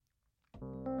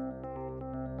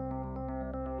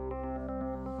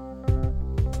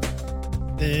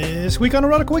This week on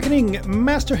Erotic Awakening,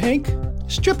 Master Hank,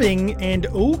 stripping, and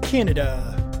Oh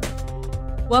Canada.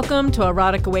 Welcome to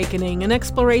Erotic Awakening, an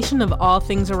exploration of all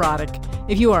things erotic.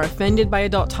 If you are offended by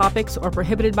adult topics or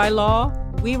prohibited by law,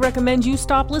 we recommend you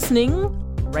stop listening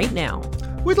right now.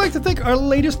 We'd like to thank our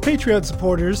latest Patreon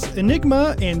supporters,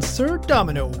 Enigma and Sir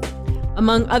Domino.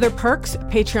 Among other perks,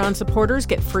 Patreon supporters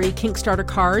get free Kickstarter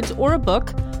cards or a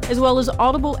book, as well as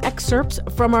audible excerpts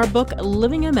from our book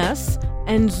Living a Mess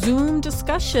and Zoom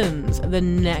discussions. The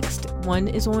next one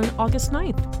is on August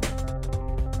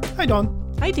 9th. Hi,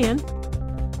 Dawn. Hi, Dan.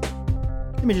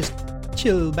 Let me just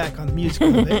chill back on the music a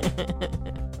little bit.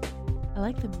 I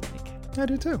like the music. I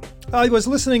do too. I was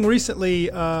listening recently,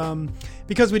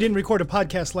 because we didn't record a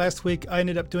podcast last week, I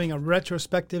ended up doing a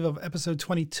retrospective of episode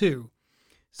 22.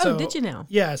 So, did you now?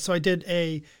 Yeah, so I did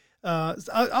a...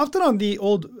 often on the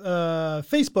old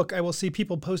Facebook, I will see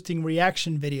people posting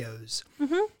reaction videos.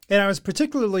 Mm-hmm. And I was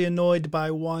particularly annoyed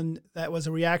by one that was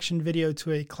a reaction video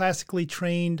to a classically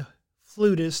trained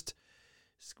flutist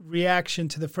reaction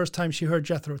to the first time she heard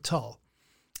Jethro Tull.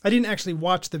 I didn't actually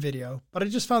watch the video, but I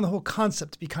just found the whole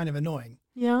concept to be kind of annoying.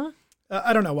 Yeah?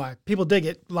 I don't know why. People dig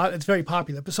it. It's very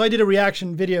popular. So I did a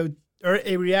reaction video or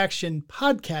a reaction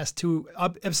podcast to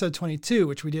episode 22,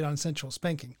 which we did on Sensual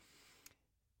Spanking.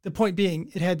 The point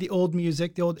being, it had the old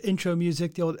music, the old intro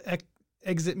music, the old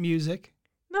exit music.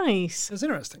 Nice. It was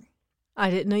interesting. I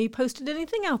didn't know you posted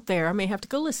anything out there. I may have to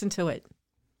go listen to it.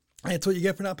 That's what you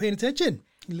get for not paying attention.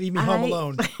 You leave me home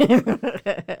alone.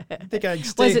 I think I'd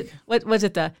stay. Was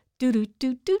it the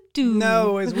do-do-do-do-do?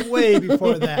 No, it was way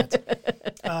before that.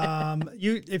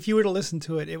 If you were to listen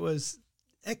to it, it was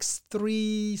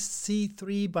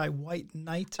X3C3 by White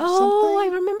Knight or something. Oh, I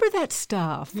remember that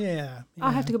stuff. Yeah.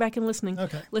 I'll have to go back and listening.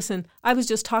 Okay. Listen, I was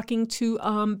just talking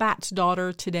to Bat's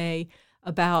daughter today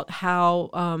about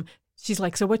how she's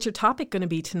like, so what's your topic going to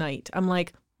be tonight? I'm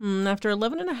like, after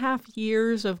 11 and a half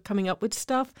years of coming up with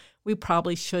stuff, we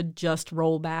probably should just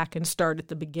roll back and start at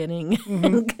the beginning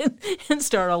and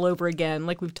start all over again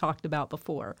like we've talked about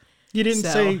before. You didn't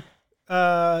say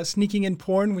sneaking in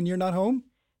porn when you're not home?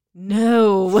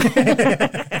 No.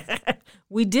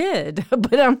 We did,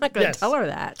 but I'm not going to tell her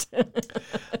that.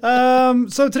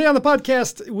 So today on the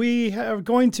podcast, we are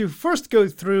going to first go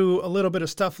through a little bit of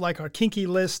stuff like our kinky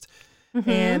list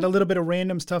and a little bit of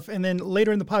random stuff. And then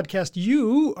later in the podcast,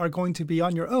 you are going to be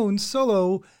on your own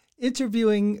solo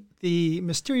interviewing the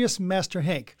mysterious Master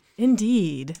Hank.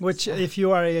 Indeed. Which, if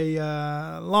you are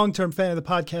a long-term fan of the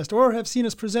podcast or have seen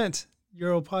us present,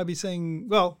 you'll probably be saying,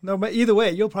 well, no, but either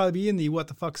way, you'll probably be in the what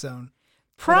the fuck zone.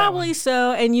 Probably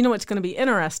so. And you know what's going to be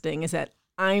interesting is that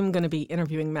I'm going to be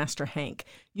interviewing Master Hank.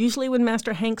 Usually when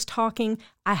Master Hank's talking,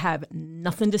 I have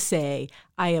nothing to say.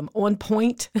 I am on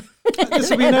point. This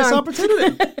will be a nice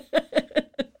opportunity.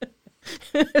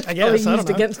 I guess. Used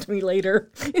against me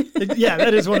later. Yeah,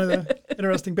 that is one of the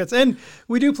interesting bits. And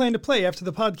we do plan to play after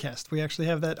the podcast. We actually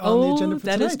have that on the agenda for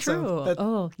tonight. That is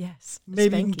true. Yes.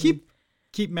 Maybe you can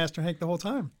keep Master Hank the whole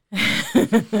time.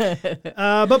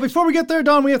 But before we get there,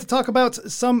 Dawn, we have to talk about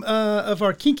some of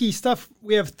our kinky stuff.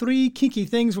 We have 3 kinky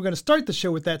things. We're going to start the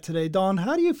show with that today. Dawn,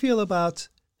 how do you feel about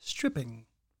stripping?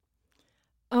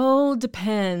 Oh,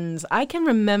 depends. I can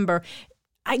remember.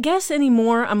 I guess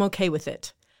anymore, I'm okay with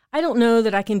it. I don't know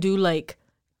that I can do like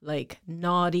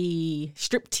naughty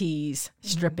striptease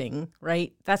stripping,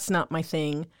 right? That's not my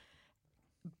thing.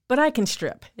 But I can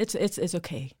strip. It's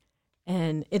okay.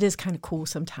 And it is kind of cool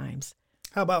sometimes.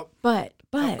 How about? But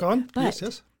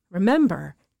yes.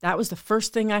 Remember, that was the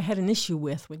first thing I had an issue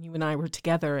with when you and I were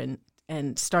together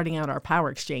and starting out our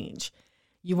power exchange.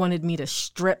 You wanted me to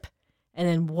strip and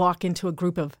then walk into a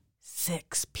group of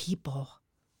 6 people.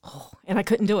 Oh, and I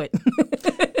couldn't do it.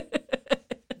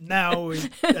 Now,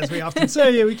 as we often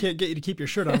say, we can't get you to keep your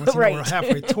shirt on unless we're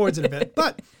halfway towards it a bit.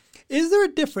 But is there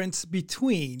a difference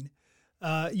between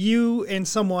you and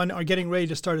someone are getting ready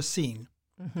to start a scene,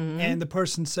 and the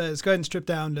person says, go ahead and strip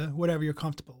down to whatever you're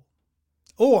comfortable?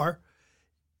 Or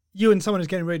you and someone is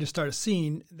getting ready to start a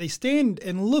scene, they stand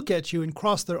and look at you and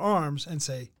cross their arms and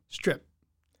say, strip.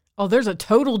 Oh, there's a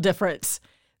total difference.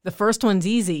 The first one's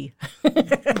easy.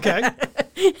 Okay.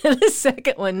 The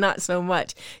second one, not so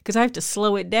much, because I have to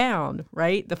slow it down,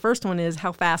 right? The first one is,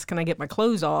 how fast can I get my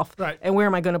clothes off? Right. And where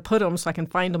am I going to put them so I can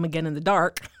find them again in the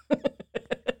dark?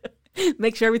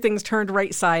 Make sure everything's turned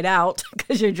right side out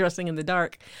because you're dressing in the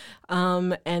dark.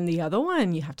 And the other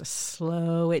one, you have to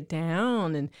slow it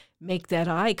down and make that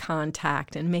eye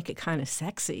contact and make it kind of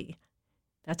sexy.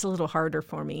 That's a little harder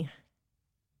for me.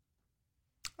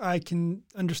 I can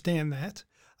understand that.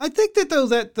 I think that, though,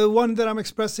 that the one that I'm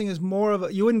expressing is more of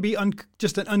a, you wouldn't be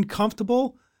just an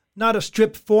uncomfortable, not a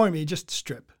strip for me, just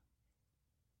strip.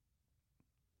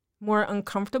 More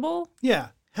uncomfortable? Yeah.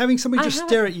 Having somebody just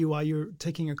stare at you while you're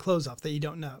taking your clothes off that you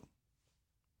don't know.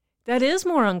 That is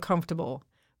more uncomfortable,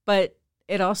 but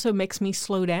it also makes me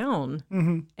slow down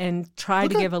and try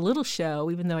to give a little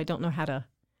show, even though I don't know how to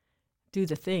do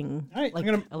the thing, all right, like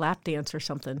a lap dance or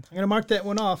something. I'm going to mark that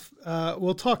one off.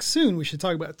 We'll talk soon. We should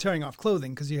talk about tearing off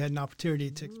clothing because you had an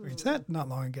opportunity to experience that not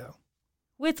long ago.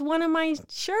 With one of my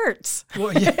shirts.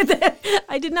 Well, yeah.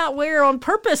 I did not wear on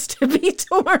purpose to be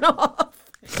torn off.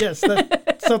 Yes,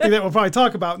 that's something that we'll probably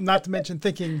talk about, not to mention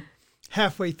thinking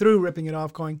halfway through ripping it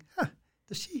off going,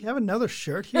 does she have another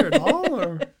shirt here at all?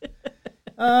 Or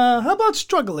how about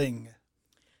struggling?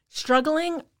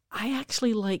 Struggling? I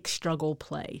actually like struggle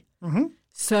play. Mm-hmm.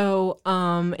 So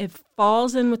it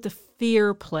falls in with the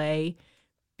fear play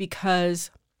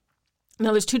because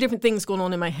now there's two different things going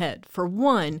on in my head. For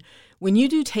one, when you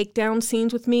do takedown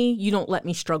scenes with me, you don't let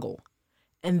me struggle.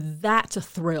 And that's a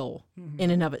thrill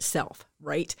in and of itself,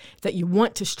 right? That you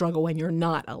want to struggle and you're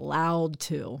not allowed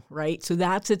to, right? So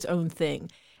that's its own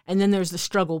thing. And then there's the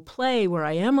struggle play where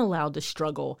I am allowed to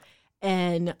struggle.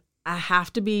 And I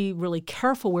have to be really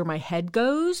careful where my head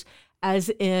goes,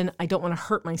 as in I don't want to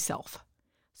hurt myself.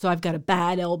 So I've got a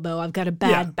bad elbow, I've got a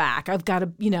bad back, I've got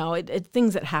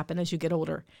things that happen as you get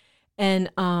older.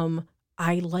 And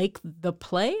I like the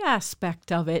play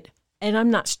aspect of it. And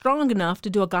I'm not strong enough to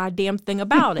do a goddamn thing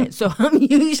about it. So I'm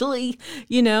usually,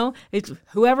 it's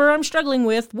whoever I'm struggling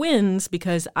with wins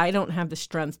because I don't have the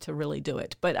strength to really do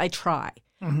it. But I try.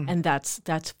 Mm-hmm. And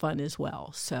that's fun as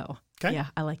well. So, yeah,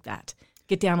 I like that.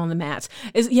 Get down on the mats.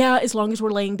 As long as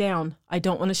we're laying down. I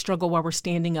don't want to struggle while we're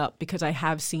standing up because I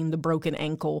have seen the broken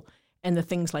ankle and the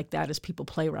things like that as people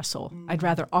play wrestle. I'd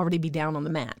rather already be down on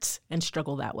the mats and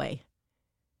struggle that way.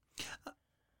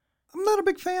 I'm not a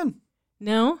big fan.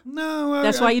 No? No.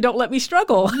 That's why you don't let me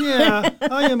struggle. Yeah.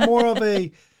 I am more of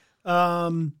a,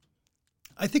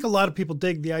 I think a lot of people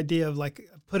dig the idea of like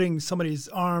putting somebody's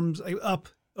arms up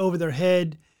over their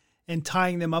head and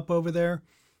tying them up over there.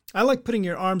 I like putting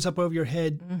your arms up over your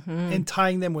head and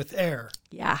tying them with air.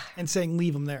 Yeah. And saying,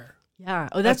 leave them there. Yeah.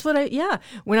 Oh, that's what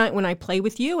when I play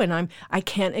with you and I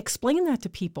can't explain that to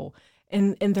people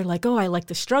and they're like, oh, I like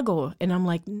the struggle. And I'm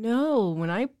like, no,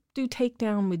 when I do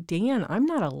takedown with Dan, I'm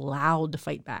not allowed to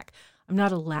fight back. I'm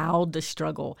not allowed to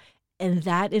struggle. And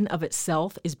that in of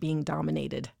itself is being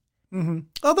dominated. Mm-hmm.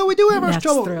 Although we do have our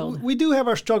struggle. We do have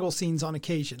our struggle scenes on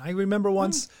occasion. I remember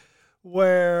once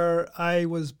where I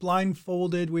was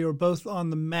blindfolded. We were both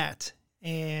on the mat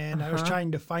and I was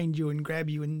trying to find you and grab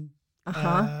you and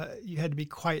you had to be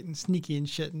quiet and sneaky and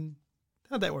shit. And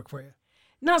how'd that work for you?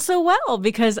 Not so well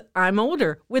because I'm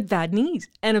older with bad knees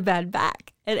and a bad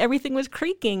back and everything was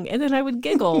creaking and then I would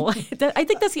giggle. I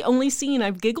think that's the only scene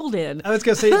I've giggled in. I was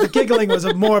going to say the giggling was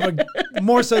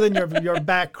more so than your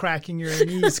back cracking, your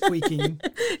knees squeaking.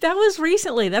 That was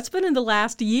recently. That's been in the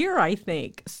last year, I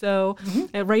think. So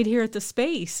right here at the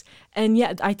space. And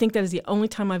yeah, I think that is the only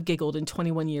time I've giggled in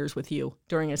 21 years with you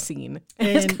during a scene. And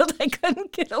it's because I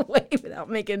couldn't get away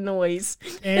without making noise.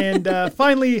 And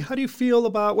finally, how do you feel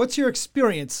about, what's your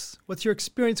experience? What's your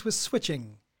experience with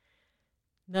switching?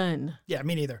 None. Yeah,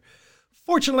 me neither.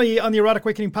 Fortunately, on the Erotic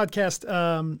Awakening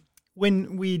podcast,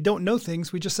 when we don't know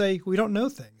things, we just say we don't know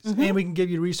things. And we can give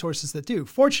you resources that do.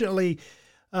 Fortunately,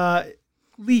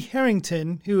 Lee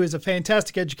Harrington, who is a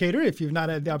fantastic educator, if you've not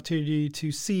had the opportunity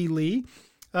to see Lee,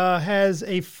 has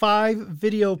a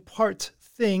 5-video part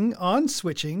thing on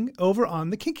switching over on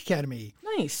the Kink Academy.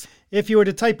 Nice. If you were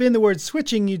to type in the word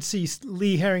switching, you'd see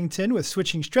Lee Harrington with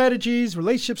switching strategies,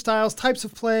 relationship styles, types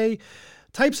of play,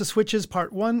 types of switches,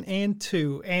 part 1 and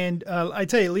 2. And I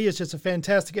tell you, Lee is just a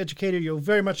fantastic educator. You'll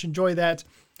very much enjoy that.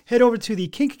 Head over to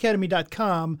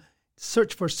thekinkacademy.com,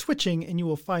 search for switching, and you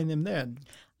will find them there.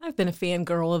 I've been a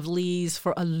fangirl of Lee's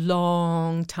for a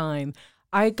long time.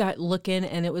 I got looking,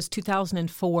 and it was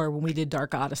 2004 when we did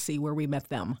Dark Odyssey where we met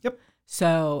them. Yep.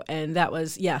 So, and that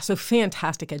was, so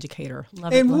fantastic educator.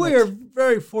 Love it. And we're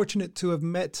very fortunate to have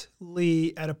met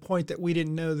Lee at a point that we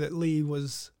didn't know that Lee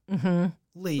was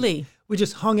Lee. We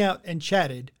just hung out and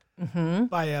chatted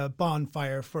by a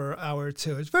bonfire for an hour or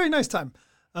two. It was a very nice time.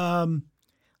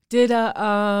 Did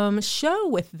a show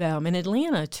with them in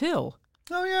Atlanta, too.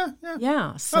 Oh, yeah.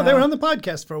 Yeah. So, they were on the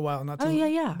podcast for a while. Not too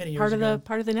many years ago.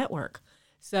 Part of the network.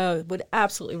 So would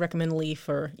absolutely recommend Lee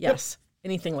for,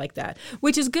 anything like that.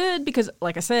 Which is good because,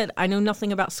 like I said, I know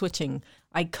nothing about switching.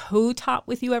 I co-top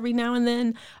with you every now and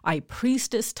then. I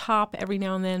priestess top every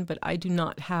now and then, but I do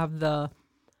not have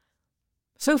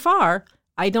so far,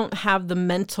 I don't have the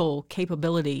mental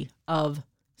capability of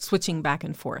switching back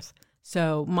and forth.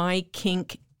 So my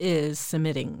kink is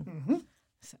submitting.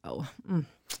 So,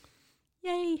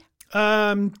 yay.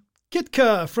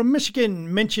 Kitka from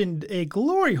Michigan mentioned a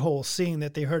glory hole scene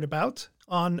that they heard about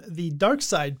on the Dark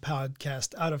Side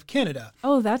podcast out of Canada.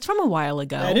 Oh, that's from a while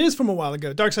ago. That is from a while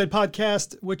ago. Dark Side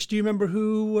podcast, which do you remember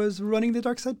who was running the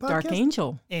Dark Side podcast? Dark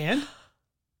Angel. And?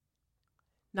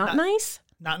 Not nice?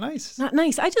 Not nice. Not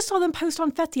nice. I just saw them post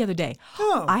on FET the other day.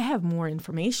 Oh. I have more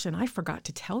information I forgot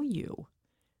to tell you.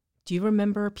 Do you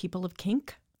remember People of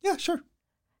Kink? Yeah, sure.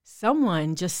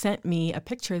 Someone just sent me a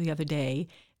picture the other day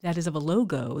that is of a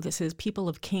logo that says People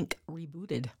of Kink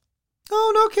Rebooted.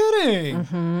 Oh, no kidding.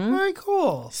 Mm-hmm. Very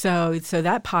cool. So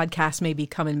that podcast may be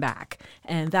coming back.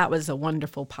 And that was a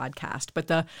wonderful podcast. But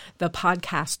the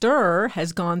podcaster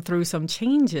has gone through some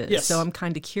changes. Yes. So I'm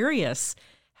kind of curious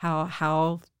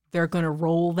how they're going to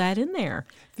roll that in there.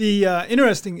 The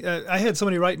interesting, I had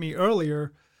somebody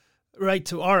write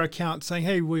to our account saying,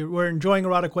 hey, we're enjoying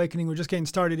Erotic Awakening. We're just getting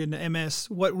started in the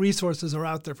MS. What resources are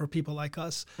out there for people like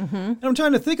us? Mm-hmm. And I'm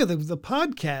trying to think of the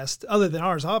podcast, other than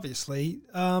ours, obviously.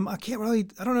 I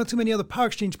don't know too many other Power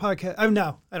Exchange podcasts.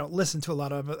 I don't listen to a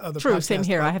lot of other podcasts. True, same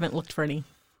here. I haven't looked for any.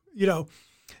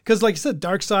 Because like you said,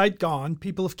 Dark Side gone,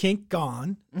 People of Kink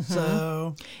gone. Mm-hmm.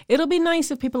 So it'll be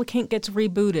nice if People of Kink gets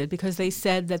rebooted, because they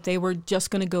said that they were just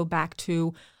going to go back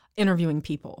to interviewing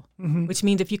people, which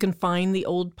means if you can find the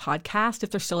old podcast, if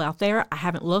they're still out there, I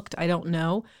haven't looked, I don't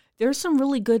know. There's some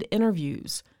really good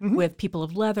interviews with people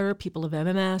of leather, people of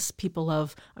MMS,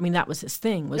 that was his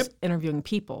thing, was interviewing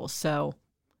people. So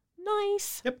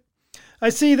nice. Yep. I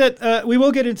see that we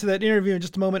will get into that interview in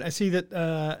just a moment. I see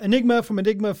that Enigma from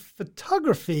Enigma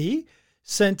Photography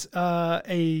sent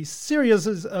a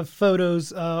series of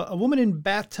photos, a woman in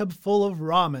bathtub full of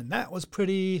ramen. That was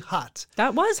pretty hot.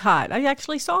 That was hot. I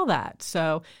actually saw that.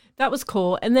 So that was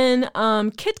cool. And then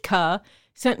Kitka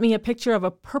sent me a picture of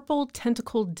a purple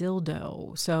tentacle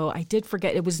dildo. So I did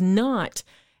forget, it was not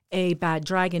a Bad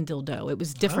Dragon dildo. It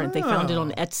was different. They found it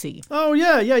on Etsy. Oh,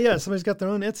 yeah. Somebody's got their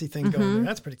own Etsy thing going there.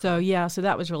 That's pretty cool. So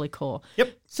that was really cool.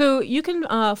 Yep. So you can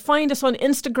find us on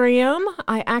Instagram.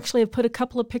 I actually have put a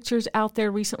couple of pictures out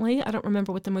there recently. I don't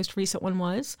remember what the most recent one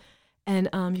was. And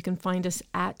you can find us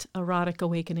at Erotic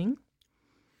Awakening.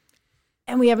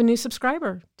 And we have a new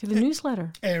subscriber to the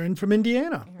newsletter. Aaron from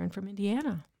Indiana.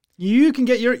 You can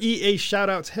get your EA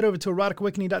shout-outs. Head over to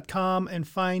eroticawakening.com and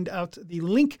find out the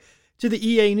link to the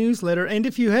EA newsletter. And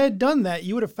if you had done that,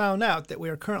 you would have found out that we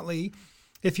are currently,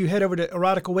 if you head over to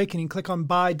Erotic Awakening, click on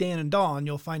Buy Dan and Dawn,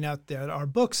 you'll find out that our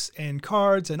books and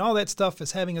cards and all that stuff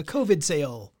is having a COVID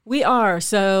sale. We are.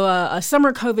 So a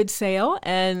summer COVID sale,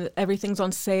 and everything's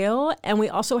on sale. And we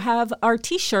also have our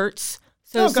T-shirts.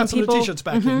 So got some of the T-shirts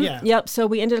back in, yeah. Yep. So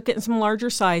we ended up getting some larger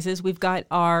sizes. We've got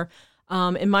our,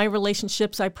 in my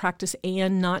relationships, I practice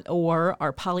and not or,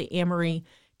 our polyamory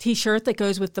T-shirt that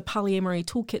goes with the Polyamory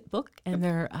Toolkit book, and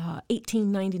they're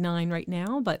 $18.99 right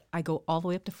now, but I go all the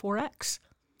way up to 4X.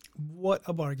 What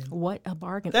a bargain.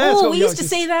 That's we used to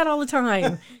say that all the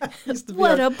time.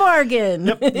 A bargain.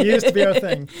 Yep, it used to be our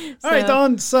thing. All right,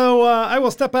 Dawn, so I will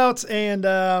step out and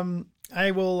I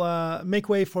will make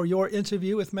way for your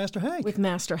interview with Master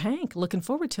Hank. Looking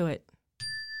forward to it.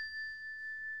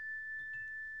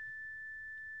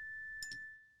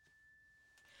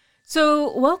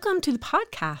 So welcome to the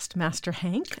podcast, Master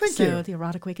Hank. Thank you. The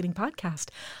Erotic Awakening podcast.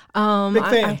 Big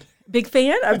fan. Big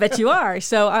fan? I bet you are.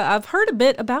 So I've heard a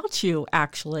bit about you,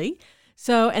 actually.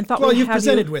 And thought you've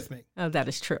presented with me. Oh, that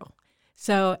is true.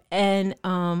 So, and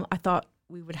I thought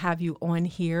we would have you on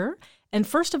here. And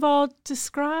first of all,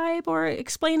 describe or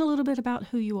explain a little bit about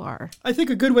who you are. I think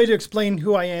a good way to explain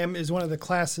who I am is one of the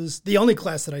classes, the only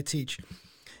class that I teach,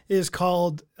 is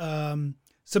called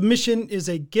Submission is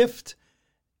a Gift.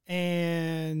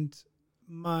 And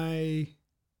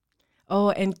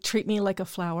treat me like a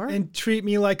flower. And treat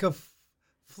me like a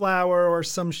flower or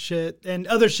some shit and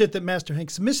other shit that Master Hank.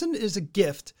 Submission is a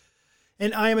gift,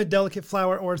 and I am a delicate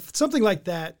flower or something like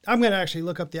that. I'm going to actually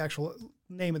look up the actual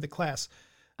name of the class.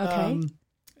 Okay.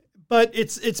 But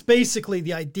it's basically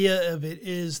the idea of it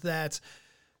is that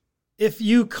if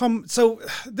you come, so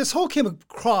this whole came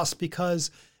across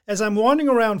because as I'm wandering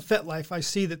around FetLife, I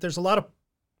see that there's a lot of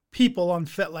people on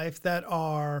FetLife that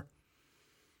are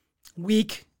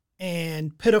weak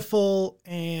and pitiful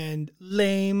and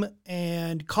lame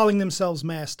and calling themselves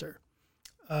master.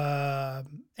 And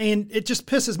it just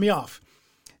pisses me off.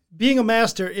 Being a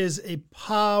master is a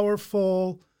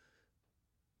powerful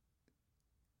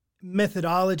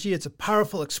methodology. It's a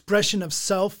powerful expression of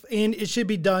self, and it should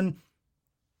be done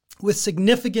with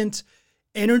significant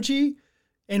energy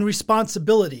and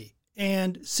responsibility.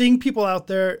 And seeing people out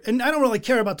there, and I don't really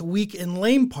care about the weak and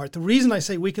lame part. The reason I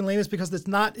say weak and lame is because it's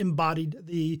not embodied.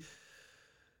 The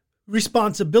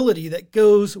responsibility that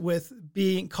goes with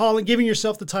giving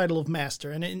yourself the title of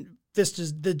master. And this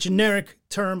is the generic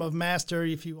term of master.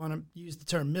 If you want to use the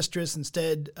term mistress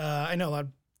instead, I know a lot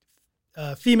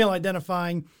of female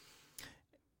identifying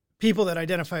people that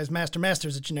identify as master. Master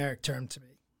is a generic term to me.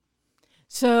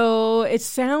 So it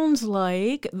sounds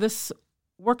like this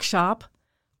workshop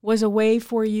was a way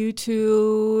for you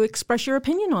to express your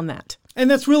opinion on that. And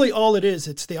that's really all it is.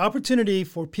 It's the opportunity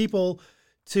for people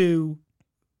to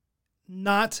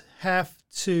not have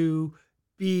to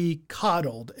be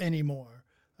coddled anymore.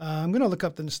 I'm going to look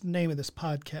up the name of this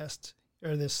podcast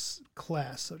or this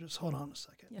class. So just hold on a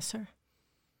second. Yes, sir.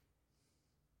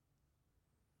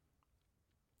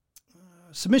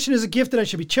 Submission is a gift that I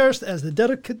should be cherished as the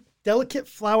delicate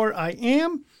flower I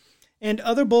am, and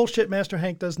other bullshit Master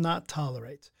Hank does not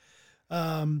tolerate.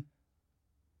 So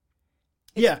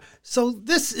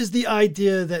this is the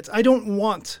idea that I don't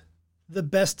want the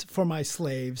best for my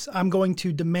slaves. I'm going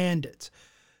to demand it.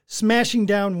 Smashing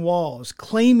down walls,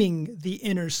 claiming the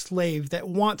inner slave that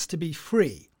wants to be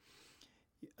free.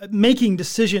 Making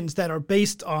decisions that are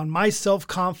based on my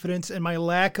self-confidence and my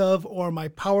lack of or my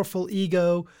powerful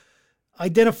ego.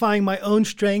 Identifying my own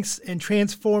strengths and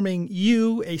transforming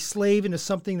you, a slave, into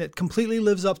something that completely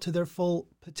lives up to their full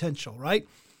potential, right?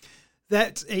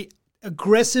 That's an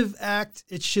aggressive act.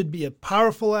 It should be a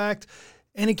powerful act.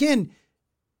 And again,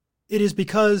 it is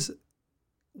because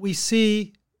we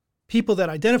see people that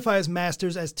identify as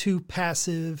masters as too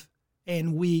passive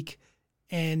and weak,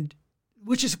 and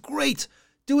which is great.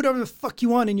 Do whatever the fuck you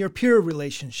want in your peer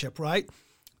relationship, right?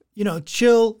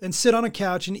 Chill and sit on a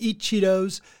couch and eat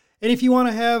Cheetos. And if you want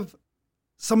to have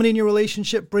somebody in your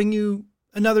relationship bring you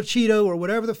another Cheeto or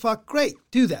whatever the fuck, great,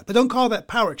 do that. But don't call that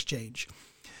power exchange.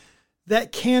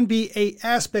 That can be an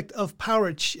aspect of power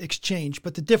exchange,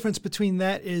 but the difference between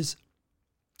that is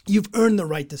you've earned the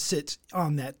right to sit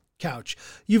on that couch.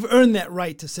 You've earned that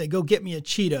right to say, go get me a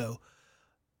Cheeto.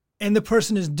 And the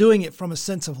person is doing it from a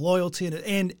sense of loyalty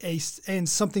and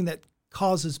something that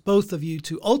causes both of you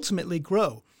to ultimately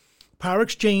grow. Power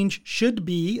exchange should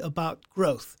be about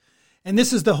growth. And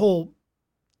this is the whole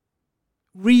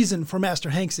reason for Master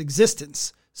Hank's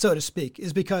existence, so to speak,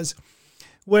 is because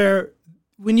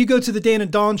when you go to the Dan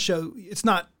and Dawn show, it's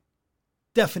not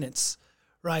definites,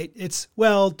 right? It's,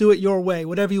 well, do it your way,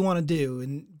 whatever you want to do,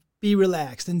 and be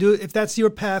relaxed and do it. If that's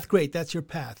your path, great, that's your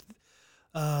path.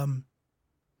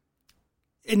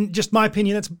 In just my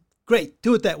opinion, that's great.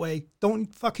 Do it that way.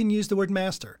 Don't fucking use the word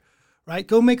master, right?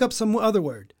 Go make up some other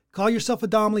word. Call yourself a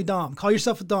domly dom. Call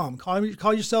yourself a dom.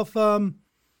 Call yourself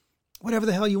whatever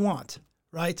the hell you want,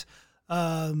 right?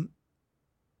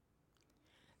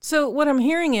 So what I'm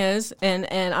hearing is,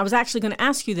 and I was actually going to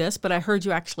ask you this, but I heard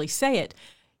you actually say it.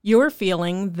 You're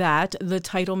feeling that the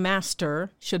title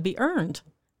master should be earned,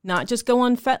 not just go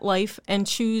on FetLife and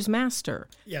choose master.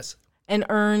 Yes. And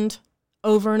earned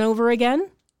over and over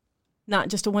again, not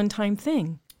just a one-time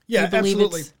thing. Yeah, you believe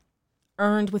absolutely. It's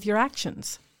earned with your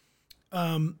actions.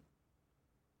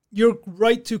 Your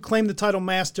right to claim the title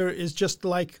master is just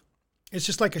like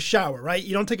a shower, right?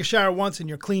 You don't take a shower once and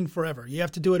you're clean forever. You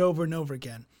have to do it over and over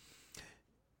again.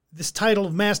 This title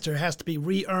of master has to be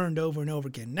re-earned over and over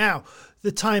again. Now,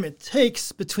 the time it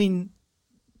takes between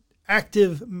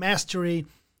active mastery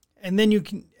and then you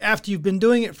can, after you've been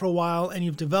doing it for a while and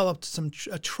you've developed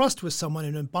a trust with someone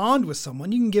and a bond with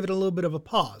someone, you can give it a little bit of a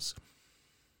pause.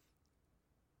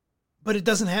 But it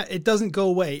doesn't go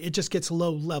away. It just gets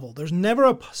low level. There's never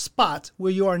a spot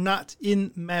where you are not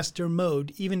in master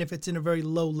mode, even if it's in a very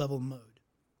low level mode.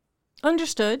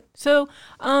 Understood. So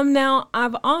now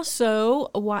I've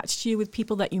also watched you with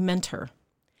people that you mentor.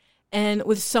 And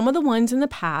with some of the ones in the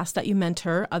past that you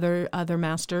mentor, other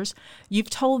masters, you've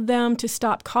told them to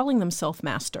stop calling themselves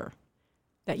master,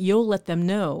 that you'll let them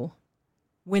know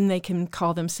when they can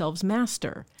call themselves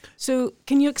master. So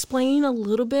can you explain a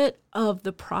little bit of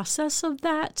the process of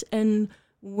that and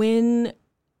when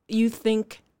you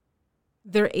think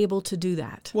they're able to do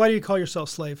that? Why do you call yourself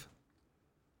slave?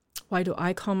 Why do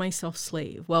I call myself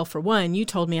slave? Well, for one, you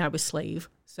told me I was slave,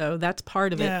 so that's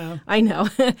part of Yeah. it. I know.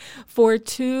 For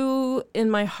two, in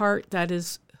my heart, that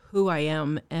is who I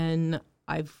am, and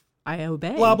I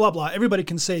obey. Blah, blah, blah. Everybody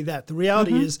can say that. The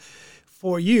reality is,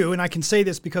 for you, and I can say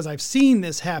this because I've seen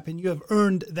this happen, you have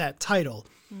earned that title.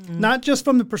 Not just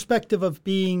from the perspective of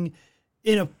being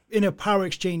in a power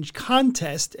exchange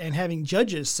contest and having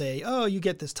judges say, oh, you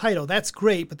get this title. That's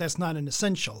great, but that's not an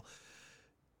essential.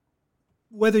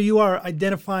 Whether you are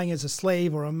identifying as a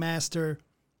slave or a master,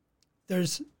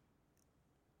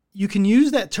 you can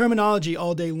use that terminology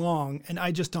all day long, and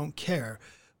I just don't care.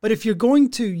 But if you're going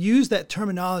to use that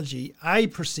terminology, I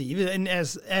perceive, and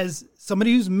as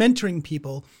somebody who's mentoring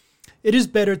people, it is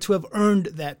better to have earned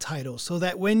that title, so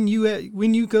that when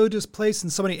you go to this place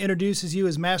and somebody introduces you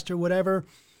as master, whatever,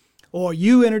 or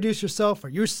you introduce yourself, or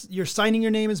you're signing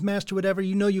your name as master, whatever,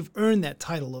 you know you've earned that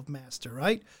title of master,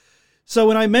 right? So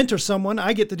when I mentor someone,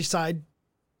 I get to decide,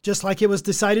 just like it was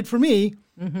decided for me,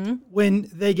 when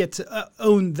they get to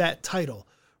own that title,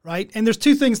 right? And there's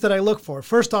two things that I look for.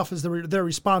 First off is their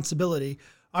responsibility.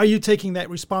 Are you taking that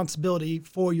responsibility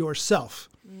for yourself?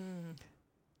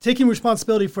 Taking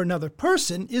responsibility for another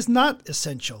person is not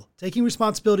essential. Taking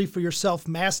responsibility for yourself,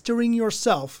 mastering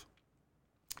yourself,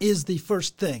 is the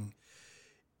first thing.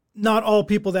 Not all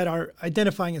people that are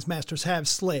identifying as masters have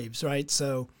slaves, right?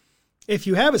 So if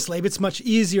you have a slave, it's much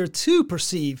easier to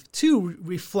perceive, to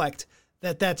reflect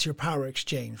that that's your power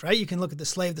exchange, right? You can look at the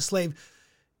slave. The slave,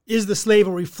 is the slave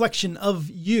a reflection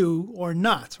of you or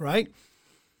not, right?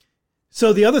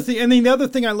 So the other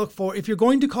thing I look for, if you're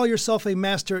going to call yourself a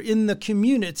master in the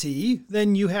community,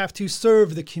 then you have to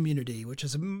serve the community, which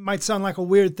might sound like a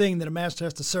weird thing that a master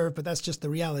has to serve, but that's just the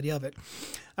reality of it.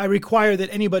 I require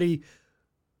that anybody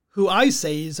who I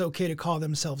say is okay to call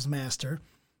themselves master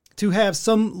to have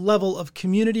some level of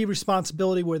community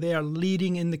responsibility where they are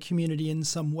leading in the community in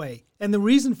some way. And the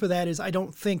reason for that is I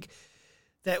don't think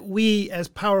that we as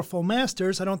powerful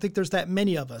masters, I don't think there's that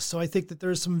many of us. So I think that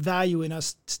there's some value in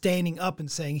us standing up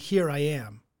and saying, here I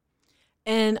am.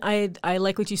 And I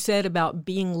like what you said about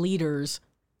being leaders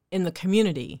in the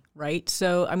community, right?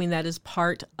 So, I mean, that is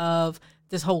part of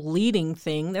this whole leading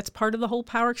thing. That's part of the whole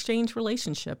power exchange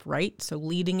relationship, right? So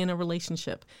leading in a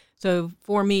relationship. So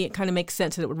for me, it kind of makes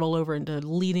sense that it would roll over into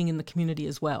leading in the community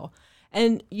as well.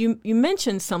 And you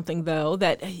mentioned something, though,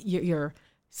 that you're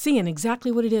seeing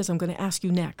exactly what it is I'm going to ask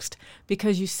you next,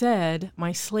 because you said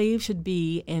my slave should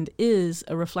be and is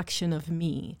a reflection of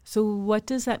me. So what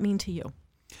does that mean to you?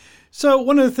 So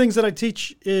one of the things that I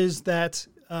teach is that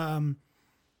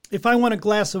if I want a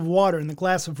glass of water and the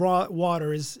glass of raw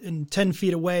water is in 10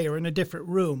 feet away or in a different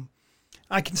room,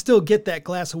 I can still get that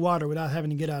glass of water without having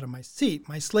to get out of my seat.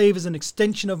 My slave is an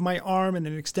extension of my arm and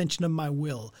an extension of my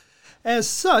will. As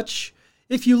such,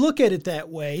 if you look at it that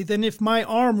way, then if my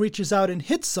arm reaches out and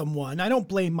hits someone, I don't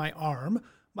blame my arm.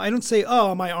 I don't say,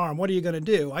 oh, my arm, what are you going to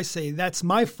do? I say, that's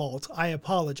my fault. I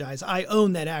apologize. I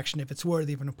own that action if it's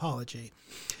worthy of an apology.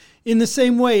 In the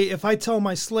same way, if I tell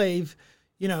my slave,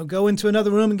 go into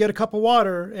another room and get a cup of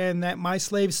water, and that my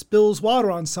slave spills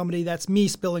water on somebody, that's me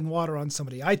spilling water on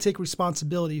somebody. I take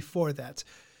responsibility for that.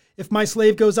 If my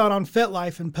slave goes out on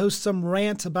FetLife and posts some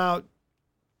rant about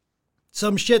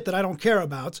some shit that I don't care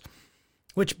about,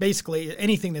 which basically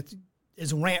anything that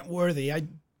is rant worthy, I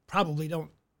probably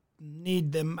don't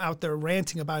need them out there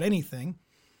ranting about anything.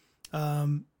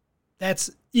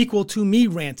 That's equal to me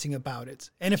ranting about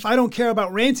it. And if I don't care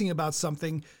about ranting about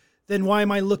something, then why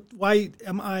am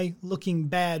I looking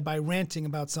bad by ranting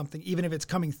about something, even if it's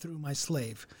coming through my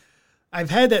slave? I've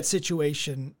had that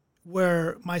situation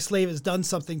where my slave has done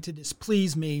something to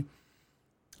displease me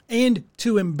and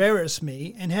to embarrass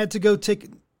me, and had to go take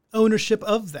ownership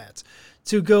of that.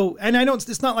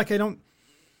 It's not like I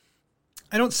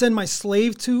don't send my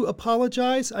slave to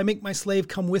apologize. I make my slave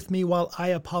come with me while I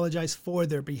apologize for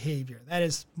their behavior. That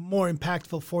is more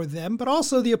impactful for them, but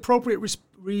also the appropriate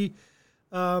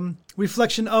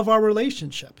reflection of our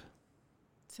relationship.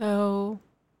 So,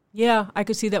 yeah, I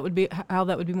could see how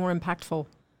that would be more impactful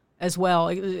as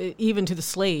well, even to the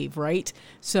slave, right?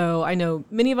 So I know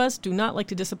many of us do not like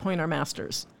to disappoint our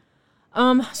masters.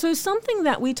 So something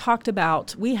that we talked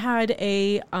about, we had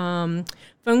a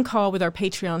phone call with our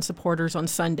Patreon supporters on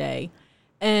Sunday,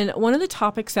 and one of the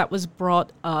topics that was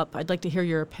brought up, I'd like to hear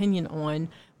your opinion on,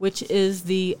 which is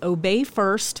the obey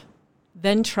first,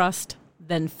 then trust,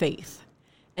 then faith.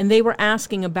 And they were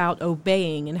asking about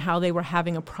obeying and how they were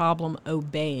having a problem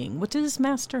obeying. What does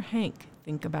Master Hank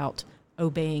think about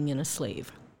obeying in a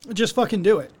slave? Just fucking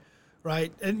do it,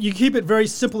 right? And you keep it very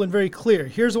simple and very clear.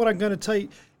 Here's what I'm going to tell you.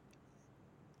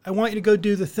 I want you to go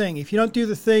do the thing. If you don't do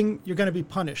the thing, you're going to be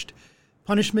punished.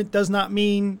 Punishment does not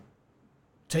mean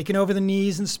taken over the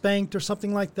knees and spanked or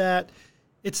something like that.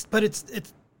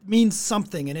 It means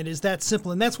something, and it is that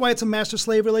simple. And that's why it's a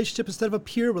master-slave relationship instead of a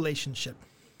peer relationship.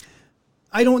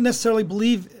 I don't necessarily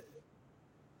believe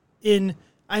in,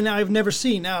 and I've never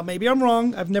seen, now maybe I'm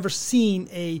wrong, I've never seen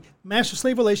a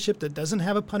master-slave relationship that doesn't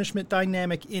have a punishment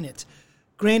dynamic in it.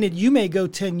 Granted, you may go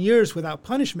 10 years without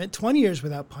punishment, 20 years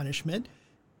without punishment,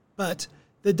 but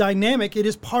the dynamic, it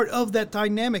is part of that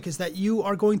dynamic, is that you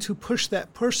are going to push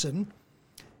that person.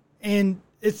 And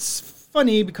it's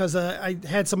funny because I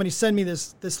had somebody send me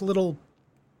this little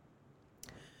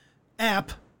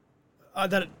app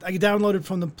that I downloaded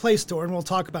from the Play Store, and we'll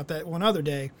talk about that one other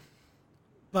day.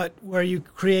 But where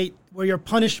your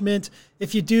punishment,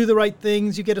 if you do the right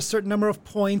things, you get a certain number of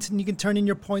points, and you can turn in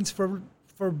your points for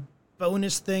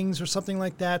bonus things or something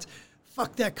like that.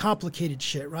 Fuck that complicated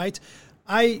shit, right?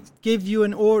 I give you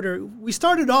an order. We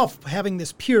started off having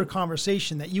this pure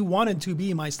conversation that you wanted to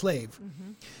be my slave.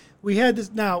 Mm-hmm. We had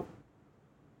this. Now,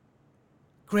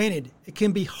 granted, it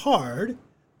can be hard.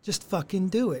 Just fucking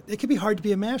do it. It can be hard to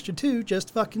be a master too.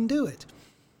 Just fucking do it.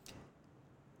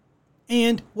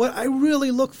 And what I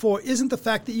really look for isn't the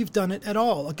fact that you've done it at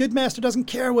all. A good master doesn't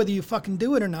care whether you fucking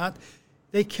do it or not.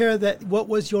 They care that what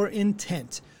was your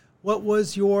intent? What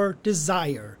was your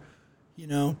desire? You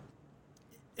know,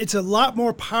 it's a lot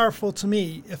more powerful to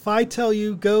me if I tell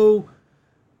you go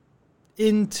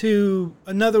into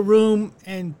another room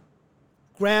and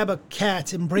grab a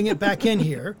cat and bring it back in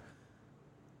here.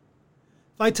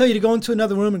 If I tell you to go into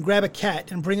another room and grab a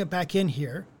cat and bring it back in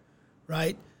here,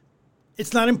 right?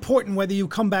 It's not important whether you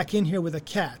come back in here with a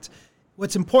cat.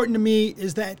 What's important to me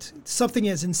is that something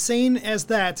as insane as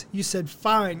that, you said,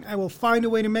 fine, I will find a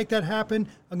way to make that happen.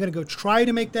 I'm going to go try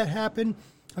to make that happen.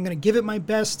 I'm going to give it my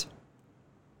best.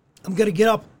 I'm going to get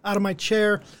up out of my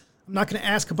chair. I'm not going to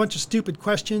ask a bunch of stupid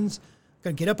questions. I'm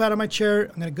going to get up out of my chair.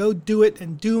 I'm going to go do it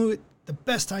and do it the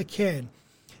best I can.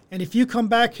 And if you come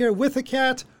back here with a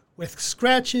cat, with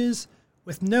scratches,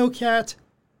 with no cat,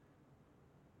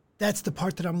 that's the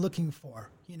part that I'm looking for,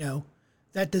 you know,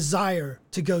 that desire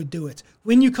to go do it.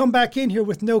 When you come back in here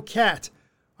with no cat,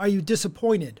 are you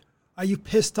disappointed? Are you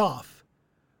pissed off?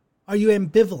 Are you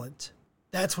ambivalent?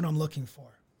 That's what I'm looking for.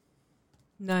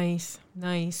 Nice,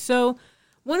 nice. So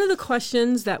one of the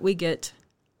questions that we get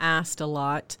asked a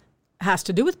lot has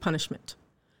to do with punishment.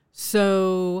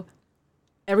 So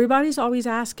everybody's always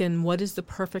asking, what is the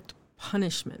perfect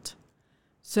punishment?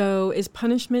 So is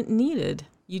punishment needed?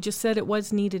 You just said it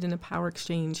was needed in a power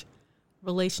exchange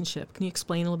relationship. Can you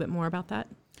explain a little bit more about that?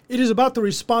 It is about the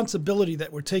responsibility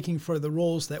that we're taking for the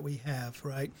roles that we have,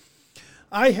 right?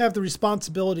 I have the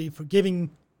responsibility for giving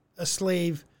a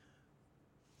slave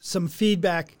some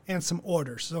feedback and some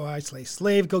orders. So I say,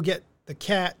 slave, go get the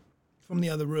cat from the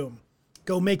other room.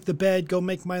 Go make the bed, go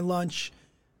make my lunch,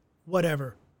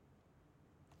 whatever.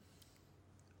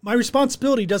 My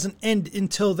responsibility doesn't end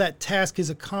until that task is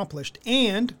accomplished,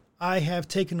 and I have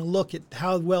taken a look at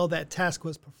how well that task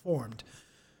was performed.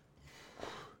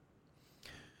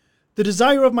 The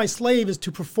desire of my slave is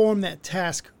to perform that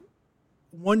task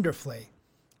wonderfully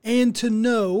and to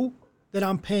know that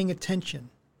I'm paying attention,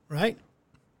 right?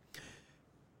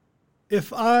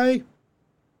 If I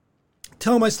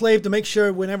tell my slave to make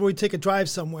sure whenever we take a drive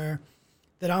somewhere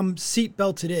that I'm seat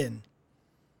belted in,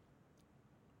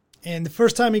 and the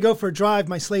first time we go for a drive,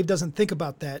 my slave doesn't think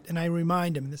about that, and I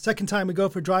remind him. The second time we go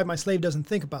for a drive, my slave doesn't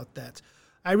think about that.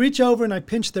 I reach over and I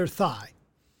pinch their thigh.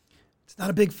 It's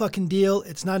not a big fucking deal.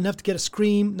 It's not enough to get a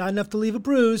scream, not enough to leave a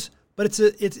bruise, but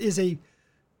it is a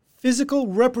physical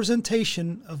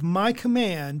representation of my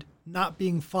command not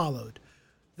being followed,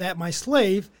 that my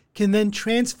slave can then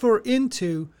transfer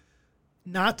into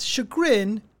not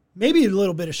chagrin, maybe a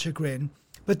little bit of chagrin,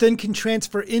 but then can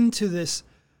transfer into this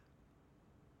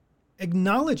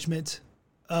acknowledgement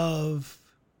of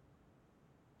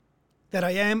that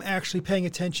I am actually paying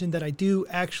attention, that I do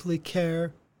actually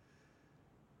care.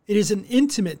 It is an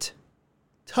intimate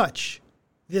touch,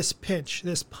 this pinch,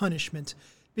 this punishment,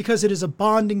 because it is a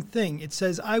bonding thing. It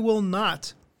says, I will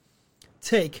not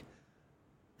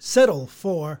settle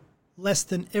for less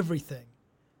than everything.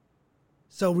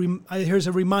 So here's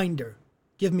a reminder,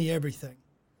 give me everything.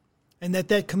 And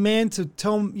that command to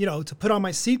to put on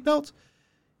my seatbelt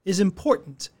is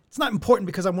important. It's not important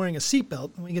because I'm wearing a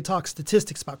seatbelt, and we can talk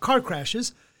statistics about car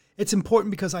crashes. It's important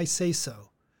because I say so.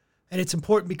 And it's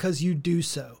important because you do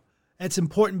so. And it's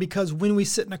important because when we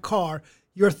sit in a car,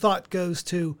 your thought goes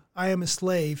to, I am a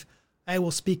slave. I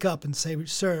will speak up and say,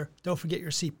 sir, don't forget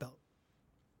your seatbelt.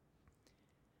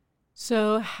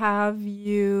 So have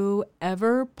you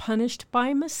ever punished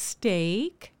by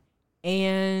mistake?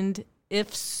 And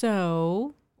if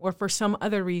so, or for some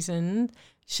other reason,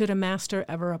 should a master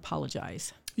ever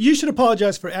apologize? You should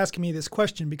apologize for asking me this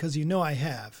question because you know I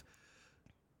have.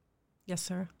 Yes,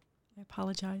 sir. I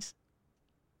apologize.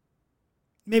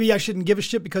 Maybe I shouldn't give a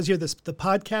shit because you're the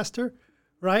podcaster,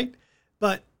 right?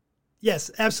 But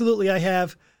yes, absolutely I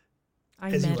have. I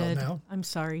meted. Well know. I'm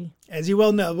sorry. As you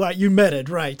well know, right, you meted,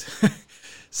 right.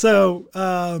 So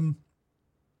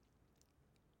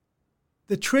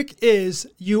the trick is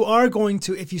you are going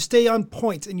to, if you stay on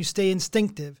point and you stay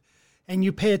instinctive and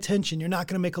you pay attention, you're not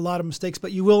going to make a lot of mistakes,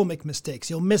 but you will make mistakes.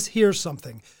 You'll mishear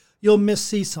something. You'll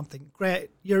missee something.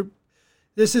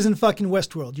 This isn't fucking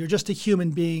Westworld. You're just a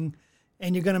human being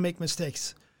and you're going to make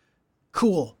mistakes.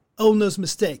 Cool. Own those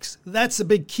mistakes. That's a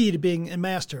big key to being a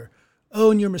master.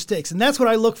 Own your mistakes. And that's what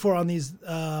I look for on these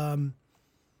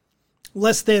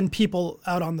less than people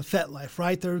out on the FetLife,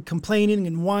 right? They're complaining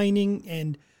and whining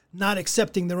and not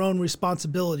accepting their own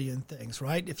responsibility in things,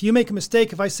 right? If you make a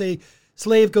mistake, if I say,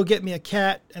 slave, go get me a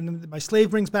cat, and my slave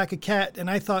brings back a cat, and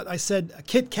I thought I said a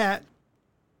Kit Kat,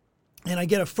 and I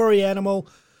get a furry animal,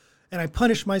 and I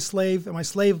punish my slave, and my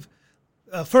slave,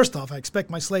 first off, I expect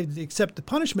my slave to accept the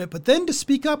punishment, but then to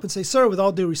speak up and say, sir, with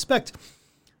all due respect,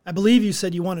 I believe you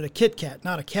said you wanted a Kit Kat,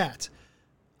 not a cat.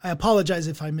 I apologize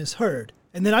if I misheard.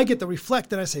 And then I get to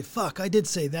reflect and I say, fuck, I did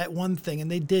say that one thing, and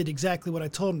they did exactly what I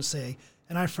told them to say,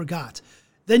 and I forgot.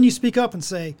 Then you speak up and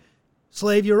say,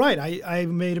 slave, you're right, I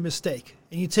made a mistake.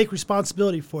 And you take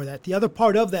responsibility for that. The other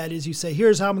part of that is you say,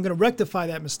 here's how I'm going to rectify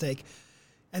that mistake.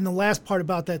 And the last part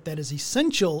about that is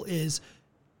essential is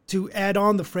to add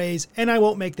on the phrase, and I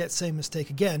won't make that same mistake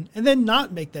again, and then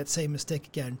not make that same mistake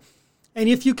again. And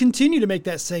if you continue to make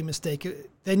that same mistake,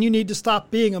 then you need to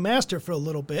stop being a master for a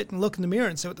little bit and look in the mirror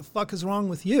and say, what the fuck is wrong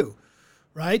with you,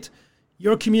 right?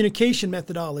 Your communication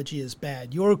methodology is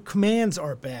bad. Your commands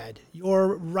are bad.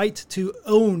 Your right to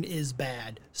own is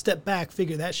bad. Step back,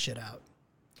 figure that shit out.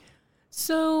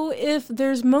 So if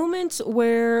there's moments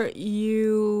where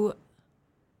you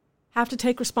have to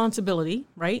take responsibility,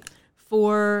 right,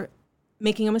 for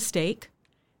making a mistake,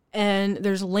 and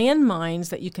there's landmines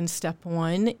that you can step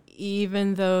on,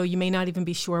 even though you may not even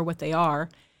be sure what they are,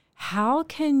 how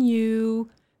can you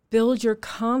build your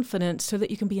confidence so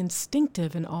that you can be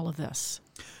instinctive in all of this?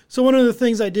 So one of the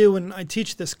things I do when I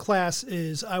teach this class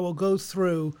is I will go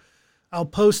through, I'll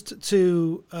post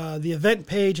to the event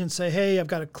page and say, hey, I've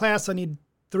got a class, I need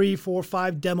 3, 4,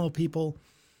 5 demo people.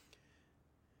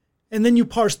 And then you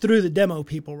parse through the demo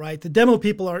people, right? The demo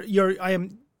people are, I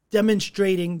am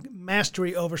demonstrating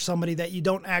mastery over somebody that you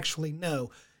don't actually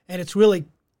know. And it's really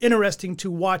interesting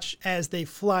to watch as they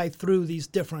fly through these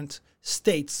different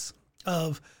states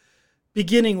of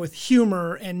beginning with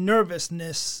humor and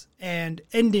nervousness and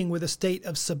ending with a state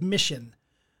of submission,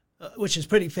 which is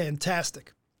pretty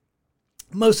fantastic.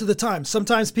 Most of the time.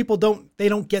 Sometimes people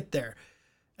don't get there,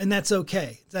 and that's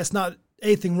okay. That's not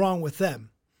anything wrong with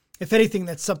them. If anything,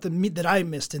 that's something that I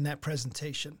missed in that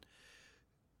presentation.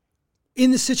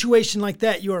 In a situation like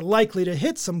that, you are likely to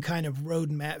hit some kind of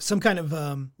roadmap, some kind of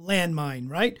landmine,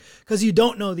 right? Because you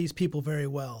don't know these people very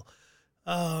well.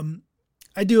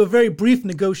 I do a very brief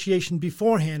negotiation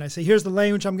beforehand. I say, here's the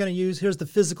language I'm going to use. Here's the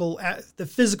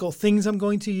physical things I'm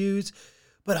going to use.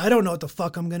 But I don't know what the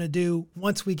fuck I'm going to do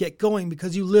once we get going,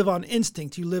 because you live on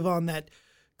instinct. You live on that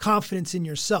confidence in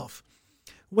yourself.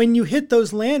 When you hit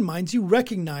those landmines, you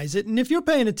recognize it. And if you're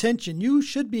paying attention, you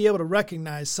should be able to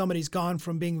recognize somebody's gone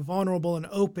from being vulnerable and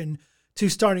open to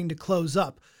starting to close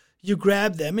up. You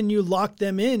grab them and you lock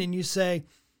them in and you say,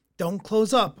 don't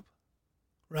close up,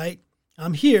 right?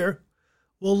 I'm here.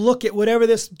 We'll look at whatever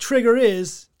this trigger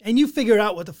is, and you figure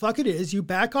out what the fuck it is. You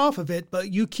back off of it,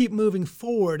 but you keep moving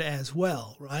forward as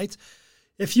well, right?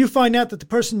 If you find out that the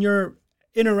person you're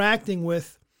interacting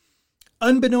with,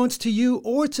 unbeknownst to you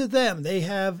or to them, they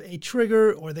have a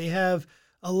trigger or they have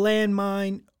a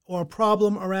landmine or a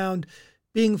problem around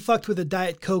being fucked with a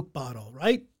Diet Coke bottle,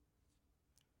 right?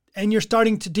 And you're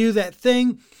starting to do that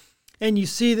thing, and you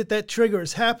see that trigger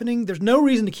is happening, there's no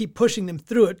reason to keep pushing them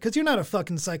through it, because you're not a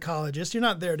fucking psychologist. You're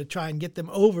not there to try and get them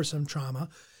over some trauma.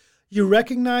 You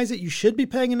recognize it. You should be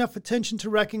paying enough attention to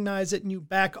recognize it, and you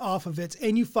back off of it,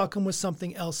 and you fuck them with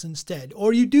something else instead.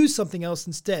 Or you do something else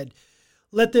instead.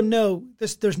 Let them know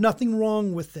there's nothing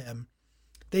wrong with them.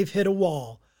 They've hit a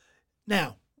wall.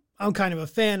 Now, I'm kind of a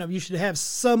fan of you should have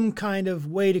some kind of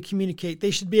way to communicate. They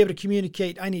should be able to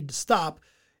communicate, I need to stop.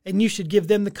 And you should give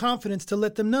them the confidence to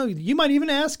let them know. You might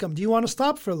even ask them, do you want to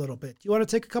stop for a little bit? Do you want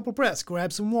to take a couple breaths,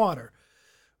 grab some water,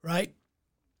 right?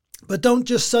 But don't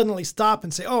just suddenly stop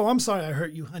and say, oh, I'm sorry I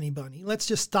hurt you, honey bunny. Let's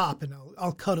just stop and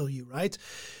I'll cuddle you, right?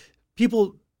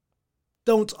 People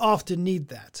don't often need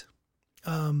that.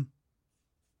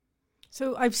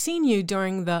 So I've seen you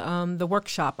during the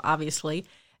workshop, obviously,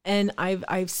 and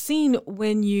I've seen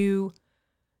when you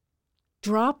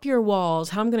drop your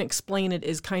walls, how I'm going to explain it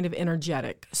is kind of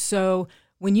energetic. So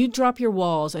when you drop your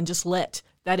walls and just let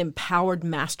that empowered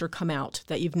master come out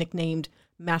that you've nicknamed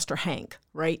Master Hank,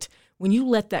 right? when you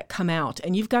let that come out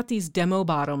and you've got these demo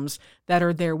bottoms that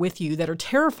are there with you that are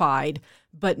terrified,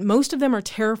 but most of them are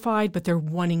terrified, but they're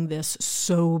wanting this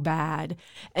so bad.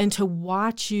 And to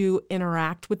watch you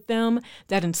interact with them,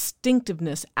 that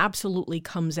instinctiveness absolutely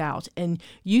comes out. And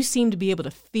you seem to be able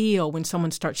to feel when someone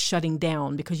starts shutting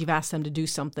down because you've asked them to do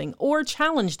something or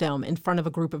challenge them in front of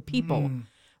a group of people,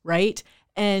 right?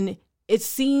 And it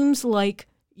seems like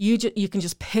you can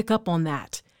just pick up on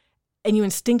that. And you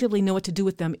instinctively know what to do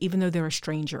with them, even though they're a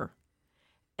stranger.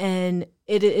 And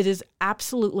it is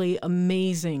absolutely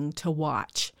amazing to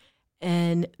watch.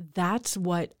 And that's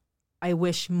what I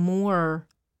wish more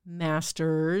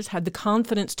masters had the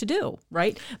confidence to do,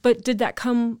 right? But did that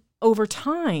come over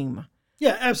time?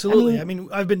 Yeah, absolutely. I mean,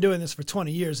 I've been doing this for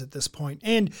 20 years at this point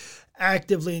and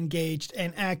actively engaged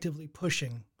and actively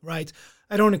pushing, right?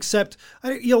 I don't accept,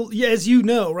 as you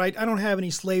know, right? I don't have any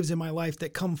slaves in my life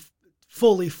that come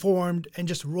fully formed and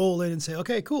just roll in and say,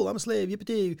 okay, cool, I'm a slave,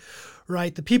 yippee,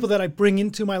 right? The people that I bring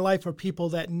into my life are people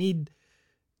that need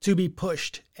to be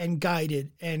pushed and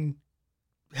guided and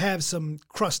have some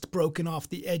crust broken off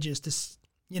the edges.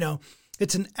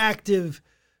 It's an active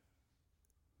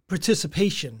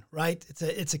participation, right?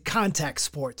 It's a contact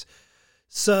sport.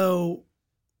 So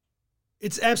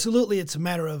it's a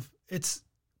matter of, it's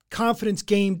confidence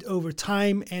gained over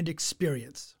time and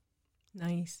experience.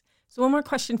 Nice. So one more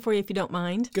question for you, if you don't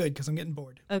mind. Good, because I'm getting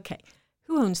bored. Okay.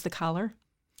 Who owns the collar?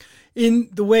 In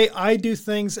the way I do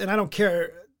things, and I don't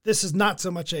care, this is not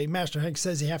so much a Master Hank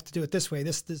says you have to do it this way.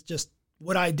 This is just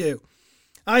what I do.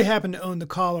 I happen to own the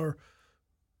collar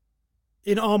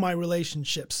in all my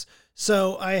relationships.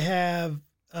 So I have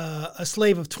a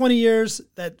slave of 20 years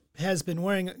that has been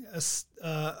wearing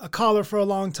a collar for a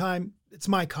long time. It's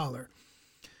my collar.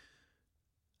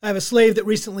 I have a slave that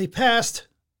recently passed.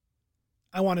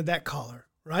 I wanted that collar,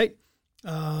 right?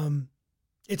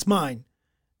 It's mine.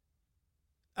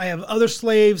 I have other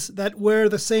slaves that wear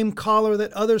the same collar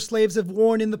that other slaves have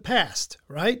worn in the past,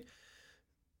 right?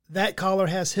 That collar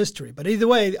has history. But either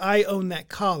way, I own that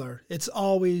collar. It's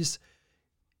always,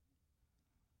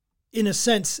 in a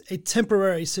sense, a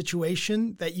temporary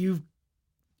situation that you've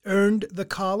earned the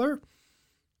collar,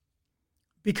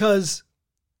 because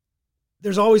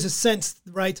there's always a sense,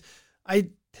 right? I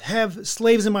have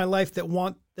slaves in my life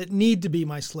that need to be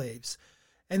my slaves.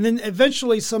 And then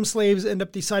eventually some slaves end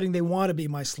up deciding they want to be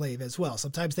my slave as well.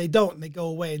 Sometimes they don't and they go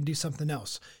away and do something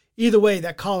else. Either way,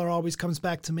 that collar always comes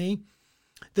back to me.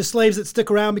 The slaves that stick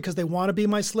around because they want to be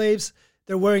my slaves,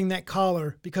 they're wearing that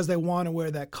collar because they want to wear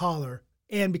that collar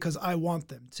and because I want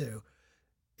them to.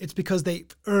 It's because they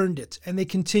earned it and they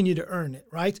continue to earn it,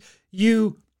 right?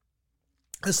 You,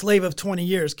 a slave of 20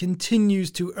 years,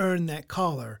 continues to earn that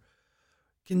collar,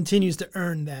 continues to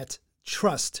earn that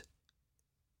trust.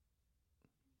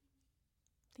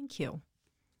 Thank you.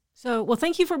 So,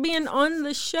 thank you for being on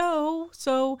the show.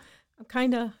 So I'm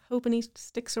kind of hoping he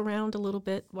sticks around a little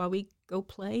bit while we go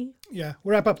play. Yeah,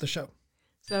 we'll wrap up the show.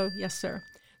 So, yes, sir.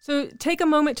 So take a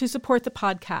moment to support the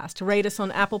podcast. Rate us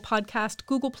on Apple Podcast,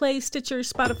 Google Play, Stitcher,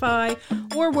 Spotify,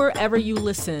 or wherever you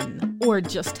listen, or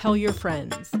just tell your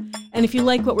friends. And if you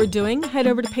like what we're doing, head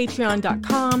over to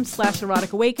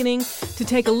patreon.com/eroticawakening to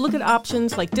take a look at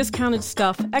options like discounted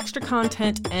stuff, extra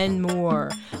content, and more.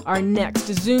 Our next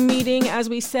Zoom meeting, as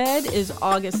we said, is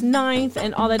August 9th,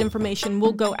 and all that information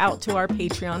will go out to our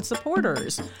Patreon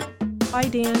supporters. Bye,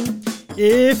 Dan.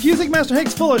 If you think Master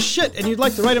Hank's full of shit and you'd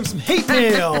like to write him some hate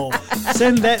mail,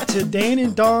 send that to Dan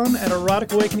and Dawn at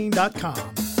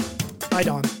eroticawakening.com. Bye,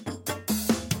 Dawn.